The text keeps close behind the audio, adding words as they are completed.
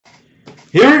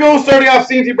Here we go, starting off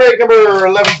CNC break number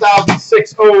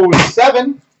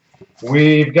 11,607.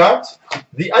 We've got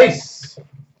the Ice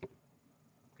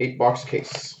 8-box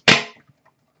case.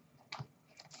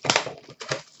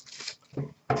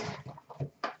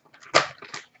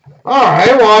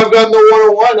 Alright, well, I've got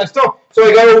the 101. So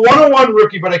I got a 101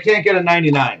 rookie, but I can't get a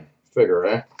 99 figure,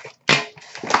 eh?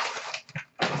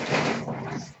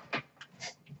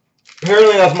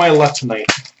 Apparently that's my luck tonight.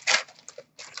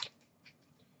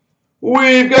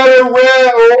 We've got a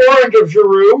red or orange of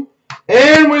Giroux,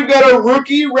 and we've got a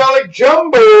rookie relic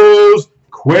jumbos,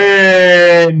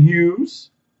 Quinn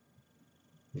Hughes.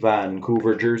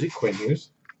 Vancouver jersey, Quinn Hughes.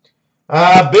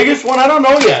 Biggest one, I don't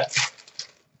know yet.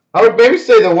 I would maybe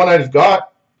say the one I just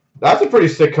got. That's a pretty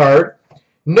sick card.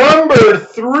 Number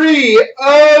 3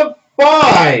 of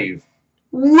 5.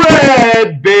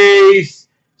 Red base,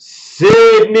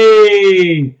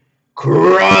 Sidney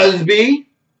Crosby.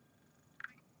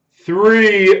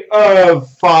 3 of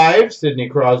 5, Sidney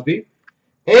Crosby.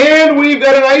 And we've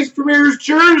got an Ice Premier's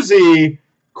jersey,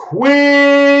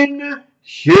 Quinn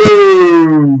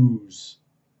Hughes.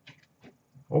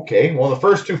 Okay, well, the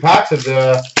first 2 packs of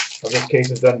this case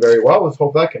has done very well. Let's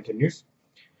hope that continues.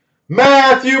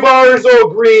 Matthew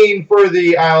Barzal green for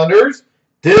the Islanders.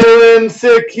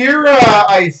 CloutsnChara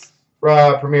Ice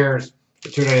Premiers for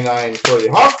 $2.99 for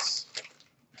the Hawks.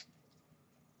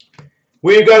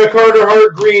 We've got a Carter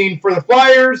Hart green for the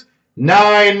Flyers.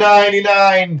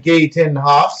 $9.99 Gaten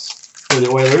Haas for the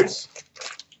Oilers.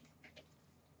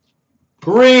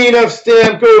 Green of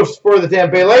Stamkos for the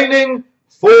Tampa Bay Lightning.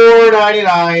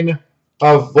 $4.99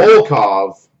 of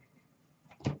Volkov.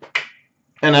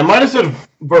 And I might have said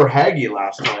Verhage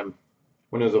last time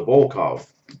when it was a Volkov.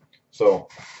 So,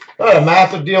 not a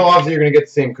massive deal. Obviously, you're going to get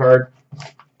the same card.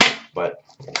 But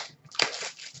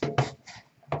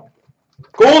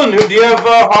Golden, do you have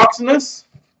Hawks in this?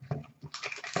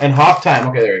 And Hawk Time.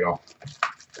 Okay, there you go.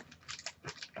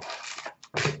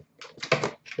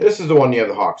 This is the one you have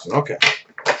the Hawks in. Okay.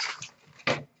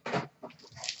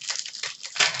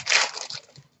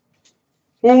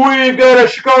 We've got a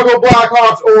Chicago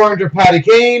Blackhawks orange of Patty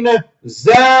Kane.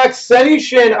 Zach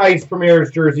Senyshyn Ice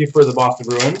Premier's jersey for the Boston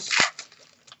Bruins.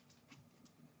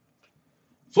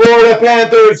 Florida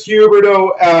Panthers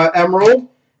Huberto Emerald.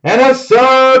 And a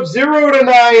Sub-Zero to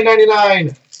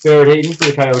 $9.99 Barrett Hayton for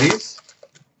the Coyotes.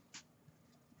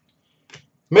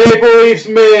 Maple Leafs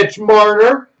Mitch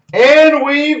Marner. And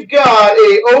we've got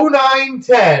a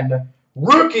 09-10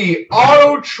 rookie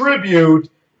auto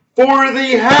tribute for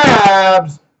the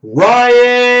Habs,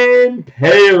 Ryan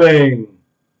Poehling.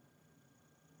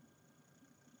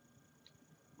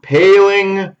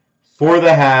 Poehling for the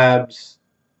Habs,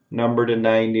 number to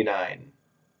 99.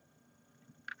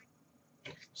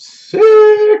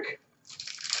 Sick.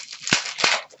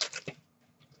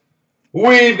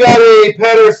 We've got a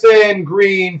Pedersen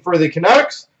green for the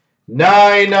Canucks.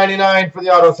 $9.99 for the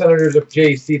Ottawa Senators of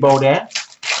J.C. Baudin.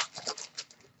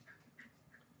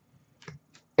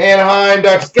 Anaheim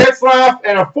Ducks Getzlaf.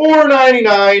 And a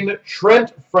 $4.99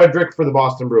 Trent Frederick for the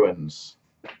Boston Bruins.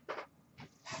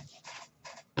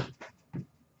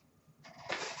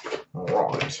 All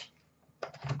right.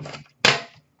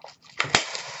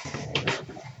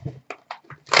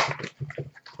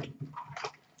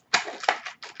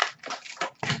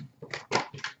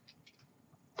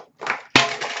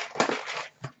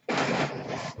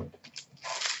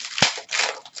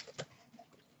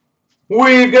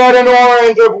 We've got an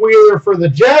orange of Wheeler for the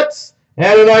Jets,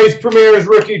 and a nice Premier's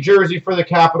rookie jersey for the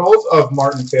Capitals of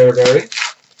Martin Fairbury.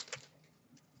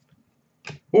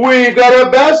 We've got a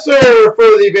Besser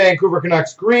for the Vancouver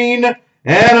Canucks green, and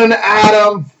an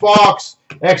Adam Fox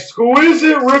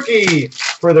exquisite rookie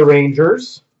for the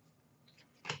Rangers.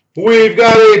 We've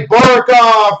got a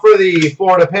Barkov for the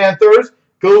Florida Panthers,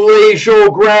 Glacial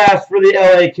Grass for the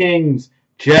LA Kings,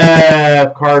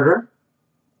 Jeff Carter.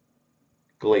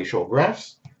 Glacial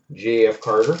Grass, J.F.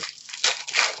 Carter.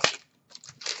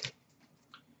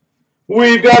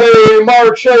 We've got a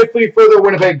Mark Scheifele for the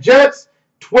Winnipeg Jets.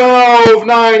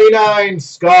 $12.99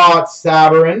 Scott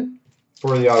Sabourin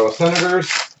for the Ottawa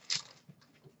Senators.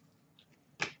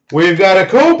 We've got a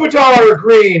Kopitar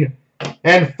green.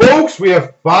 And folks, we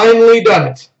have finally done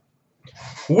it.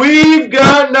 We've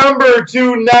got number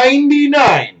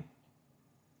 299.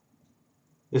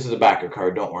 This is a backer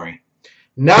card, don't worry.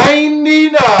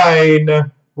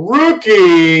 99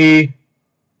 rookie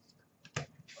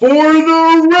for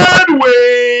the Red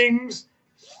Wings,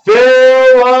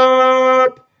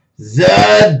 Filip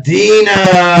Zadina.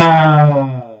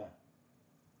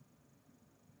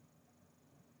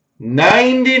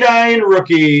 99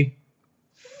 rookie,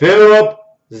 Filip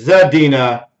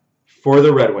Zadina for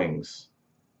the Red Wings.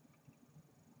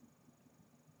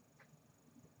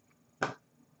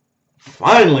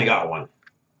 Finally got one.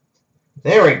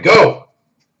 There we go.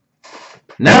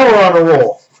 Now we're on a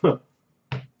roll.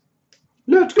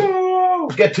 Let's go.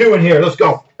 Get two in here. Let's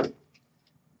go.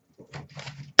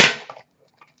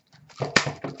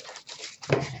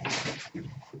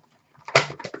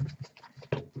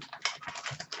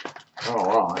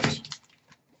 All right.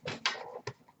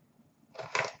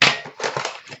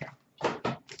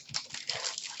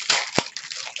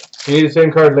 Need the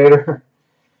same card later.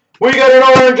 We got an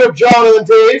orange of Jonathan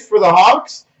Toews for the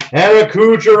Hawks and a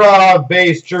CloutsnChara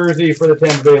base jersey for the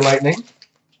Tampa Bay Lightning.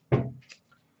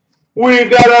 We've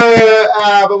got an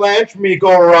Avalanche, Mikko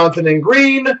Rantanen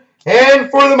green,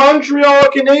 and for the Montreal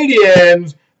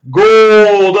Canadiens,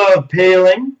 gold of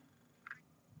Paling.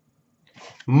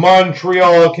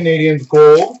 Montreal Canadiens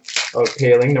gold of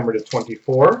Paling, number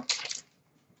 24.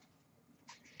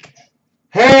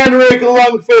 Henrik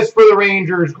Lundqvist for the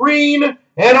Rangers green,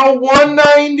 and a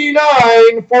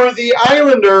 199 for the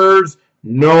Islanders,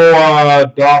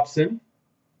 Noah Dobson.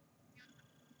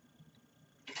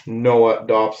 Noah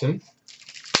Dobson.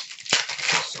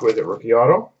 Exquisite rookie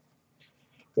auto.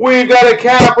 We've got a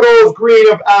Capitals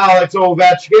green of Alex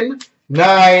Ovechkin,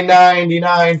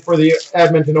 $9.99 for the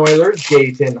Edmonton Oilers,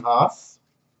 Gaten Haas.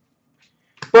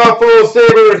 Buffalo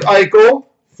Sabres Eichel,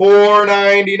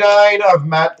 $4.99 of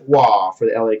Matt Waugh for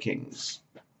the LA Kings.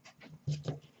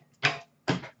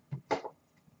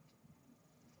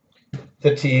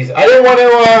 The tease. I didn't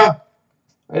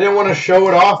want to show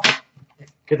it off.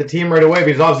 Get the team right away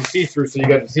because it's obviously see-through, so you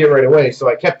got to see it right away. So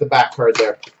I kept the back card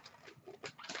there.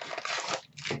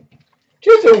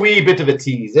 Just a wee bit of a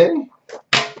tease, eh?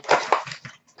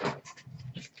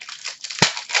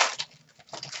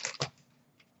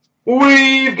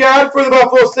 We've got for the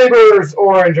Buffalo Sabres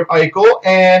orange of Eichel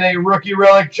and a rookie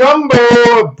relic jumbo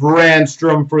of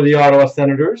Brandstrom for the Ottawa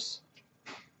Senators.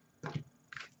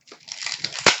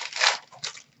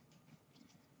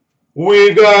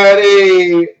 We've got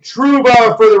a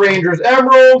Trouba for the Rangers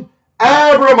Emerald,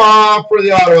 Abramov for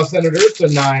the Ottawa Senators to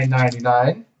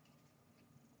 $9.99.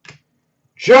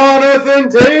 Jonathan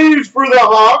Toews for the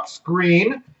Hawks,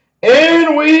 green.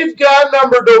 And we've got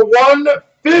number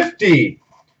 /150.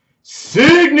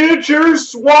 Signature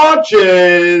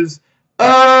swatches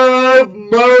of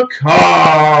Makar.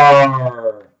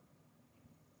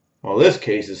 Well, this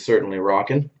case is certainly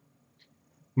rocking.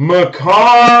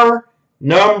 Makar,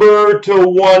 number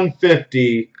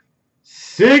 /150.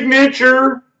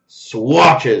 Signature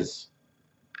swatches.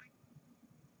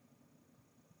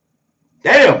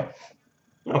 Damn.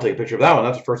 I'll take a picture of that one.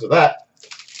 That's the first of that.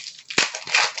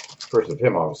 First of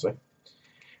him, obviously.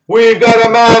 We've got a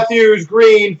Matthews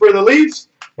green for the Leafs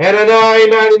and a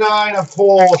 $9.99 of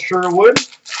Cole Sherwood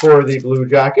for the Blue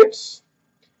Jackets.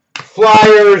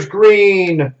 Flyers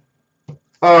green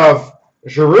of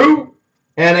Giroux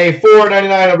and a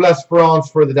 $4.99 of L'Esperance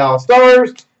for the Dallas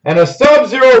Stars and a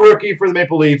Sub-Zero rookie for the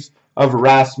Maple Leafs of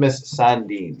Rasmus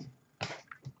Sandin.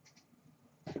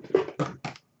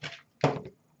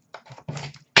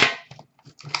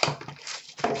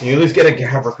 You at least get a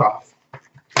Gavrikov.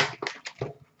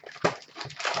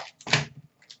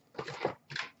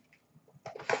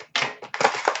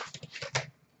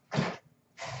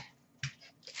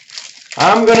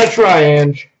 I'm going to try,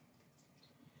 Ange.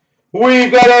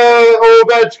 We've got a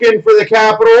Ovechkin for the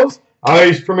Capitals.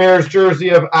 Ice Premier's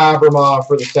jersey of Abramov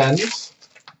for the Sens.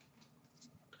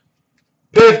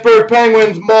 Pittsburgh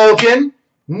Penguins Malkin.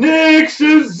 Nick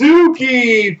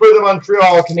Suzuki for the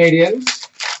Montreal Canadiens.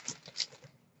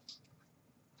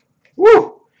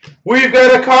 Woo! We've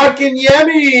got a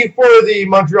Kotkaniemi for the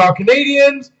Montreal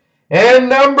Canadiens. And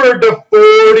number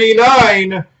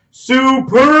 /49.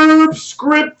 Superb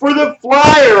script for the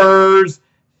Flyers,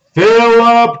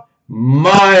 Philip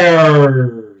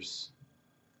Myers.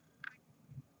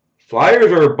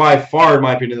 Flyers are by far, in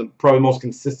my opinion, probably the most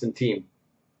consistent team.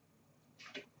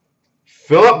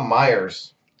 Philip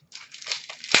Myers.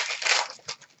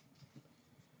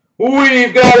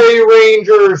 We've got a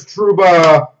Rangers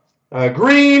Trouba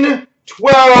green,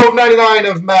 $12.99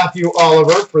 of Matthew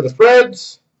Oliver for the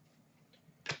Preds.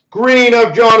 Green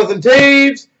of Jonathan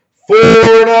Toews.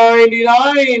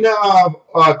 $4.99 of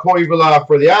Koivula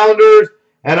for the Islanders,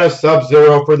 and a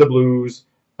Sub-Zero for the Blues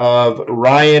of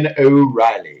Ryan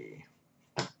O'Reilly.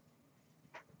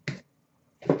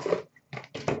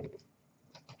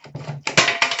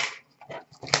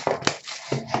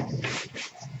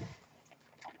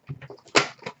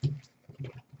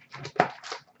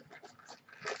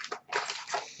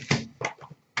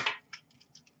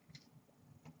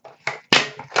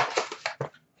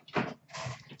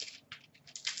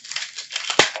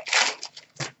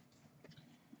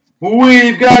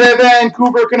 We've got a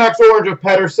Vancouver Canucks orange of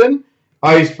Pettersson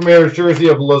Ice Premier's jersey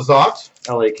of Lizotte,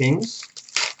 LA Kings.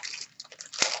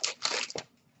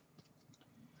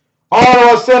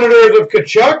 Ottawa Senators of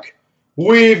Tkachuk.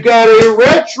 We've got a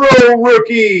retro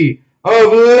rookie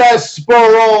of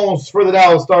L'Esperance for the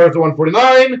Dallas Stars to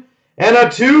 149. And a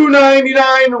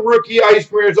 $2.99 rookie Ice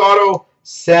Premier's auto,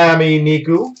 Sami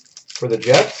Niku for the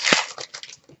Jets.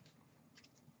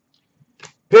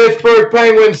 Pittsburgh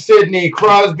Penguins, Sidney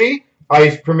Crosby.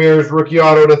 Ice Premier's rookie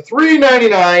auto to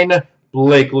 $3.99,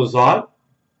 Blake Lizotte.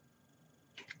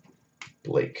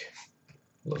 Blake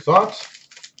Lizotte.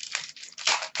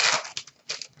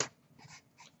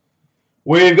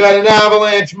 We've got an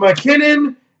Avalanche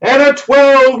McKinnon and a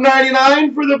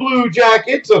 $12.99 for the Blue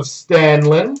Jackets of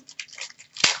Stanlin.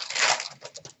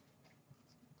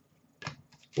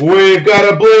 We've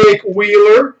got a Blake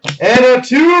Wheeler and a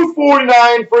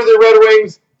 $2.49 for the Red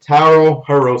Wings, Taro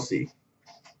Hirose.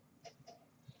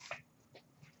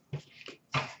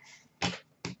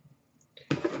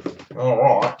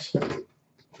 All right.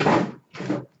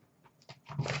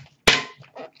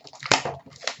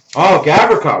 Oh,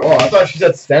 Gavrikov. Oh, I thought she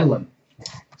said Stenlin.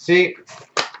 See,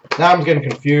 now I'm getting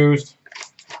confused.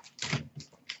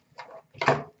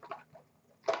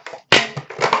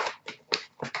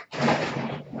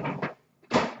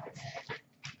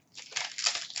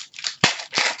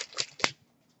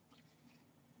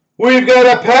 We've got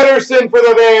a Pettersson for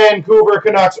the Vancouver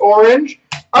Canucks orange.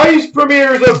 Ice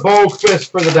Premiers of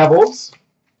Boakfist for the Devils.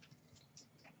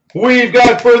 We've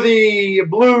got for the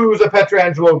Blues a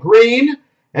Pietrangelo green.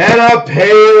 And a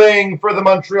Paling for the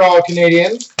Montreal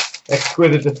Canadiens.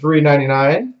 Exquisite to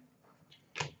 $3.99.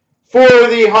 For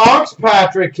the Hawks,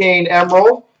 Patrick Kane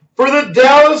Emerald. For the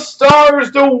Dallas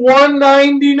Stars to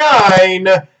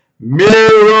 $1.99,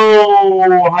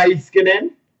 Miro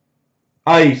Heiskanen.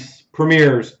 Ice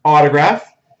Premier's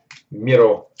autograph,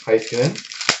 Miro Heiskanen.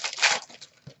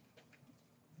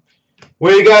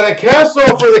 We got a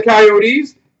Kessel for the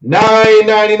Coyotes.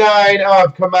 $9.99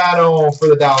 of Kamano for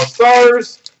the Dallas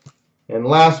Stars. And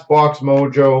last box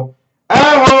mojo,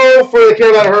 Aho for the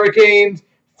Carolina Hurricanes.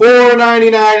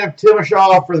 $4.99 of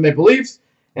Timashov for the Maple Leafs.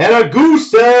 And a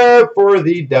Gusev for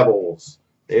the Devils.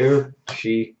 There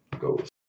she goes.